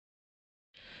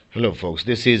Hello folks,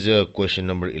 this is question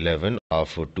number 11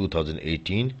 of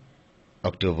 2018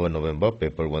 October-November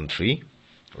paper 1-3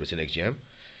 recent exam.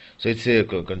 So it's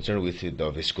concerned with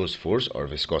the viscous force or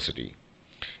viscosity.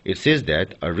 It says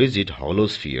that a rigid hollow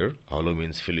sphere, hollow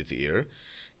means filled with air,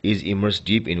 is immersed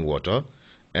deep in water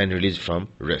and released from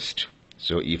rest.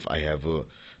 So if I have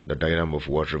the diagram of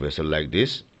water vessel like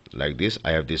this,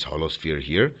 I have this hollow sphere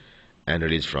here and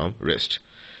released from rest.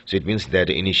 So it means that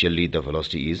initially the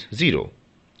velocity is 0.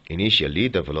 Initially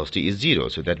the velocity is 0.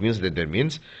 So that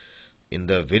means in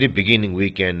the very beginning we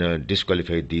can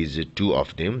disqualify these two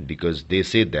of them, because they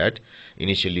say that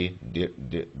initially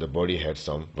the body had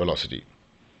some velocity.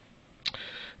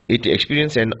 It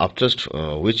experiences an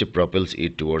upthrust which propels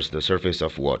it towards the surface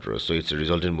of water. So its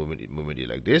resultant movement is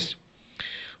like this,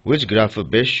 which graph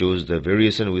best shows the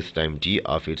variation with time t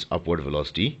of its upward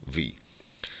velocity v.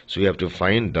 So we have to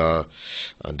find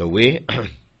the way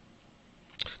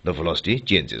the velocity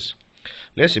changes.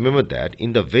 Let's remember that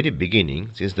in the very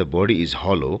beginning, since the body is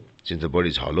hollow,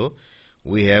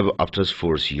 we have upthrust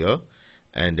force here,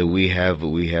 and we have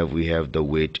the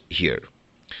weight here.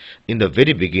 In the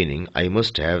very beginning, I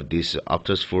must have this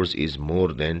upthrust force is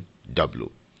more than W,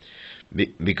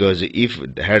 because if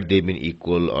had they been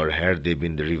equal or had they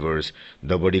been the reverse,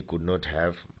 the body could not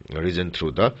have risen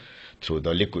through the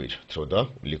liquid,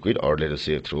 or let us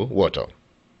say through water.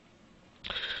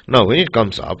 Now when it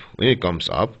comes up,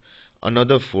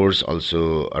 another force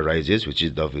also arises, which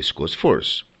is the viscous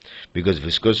force, because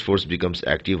viscous force becomes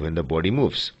active when the body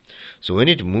moves. So when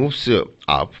it moves up,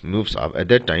 at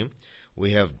that time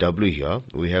we have W here,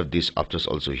 we have this upthrust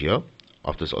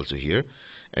also here,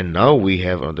 and now we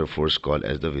have another force called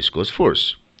as the viscous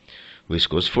force. This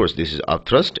is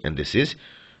upthrust and this is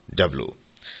W.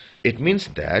 It means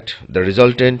that the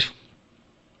resultant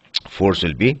force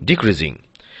will be decreasing.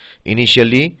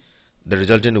 Initially the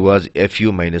resultant was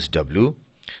Fu minus W.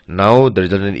 Now the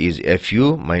resultant is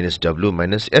Fu minus W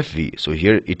minus Fv. So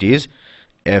here it is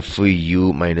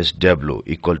Fu minus W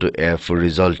equal to F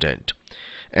resultant.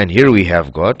 And here we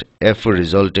have got F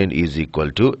resultant is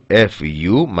equal to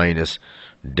Fu minus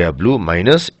W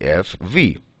minus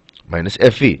Fv.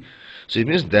 So it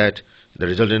means that the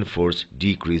resultant force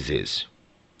decreases.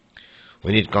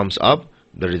 When it comes up,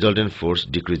 the resultant force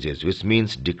decreases, which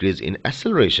means decrease in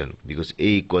acceleration, because A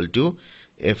equal to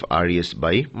Fres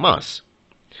by mass.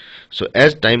 So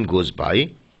as time goes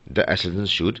by, the acceleration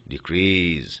should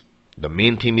decrease. The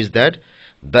main theme is that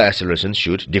the acceleration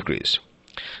should decrease.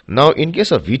 Now in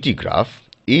case of Vt graph,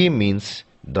 A means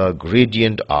the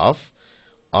gradient of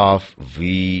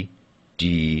Vt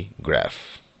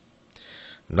graph.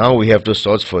 Now we have to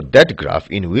search for that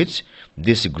graph in which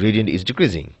this gradient is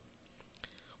decreasing.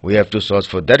 We have to search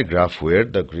for that graph where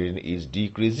the gradient is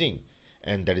decreasing,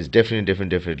 and that is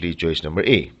definitely choice number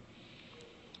A.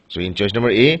 So in choice number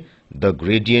A, the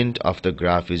gradient of the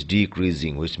graph is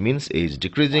decreasing, which means A is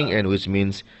decreasing, and which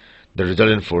means the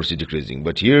resultant force is decreasing.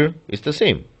 But here it's the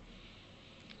same.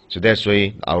 So that's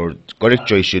why our correct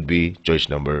choice should be choice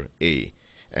number A,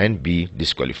 and B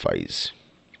disqualifies.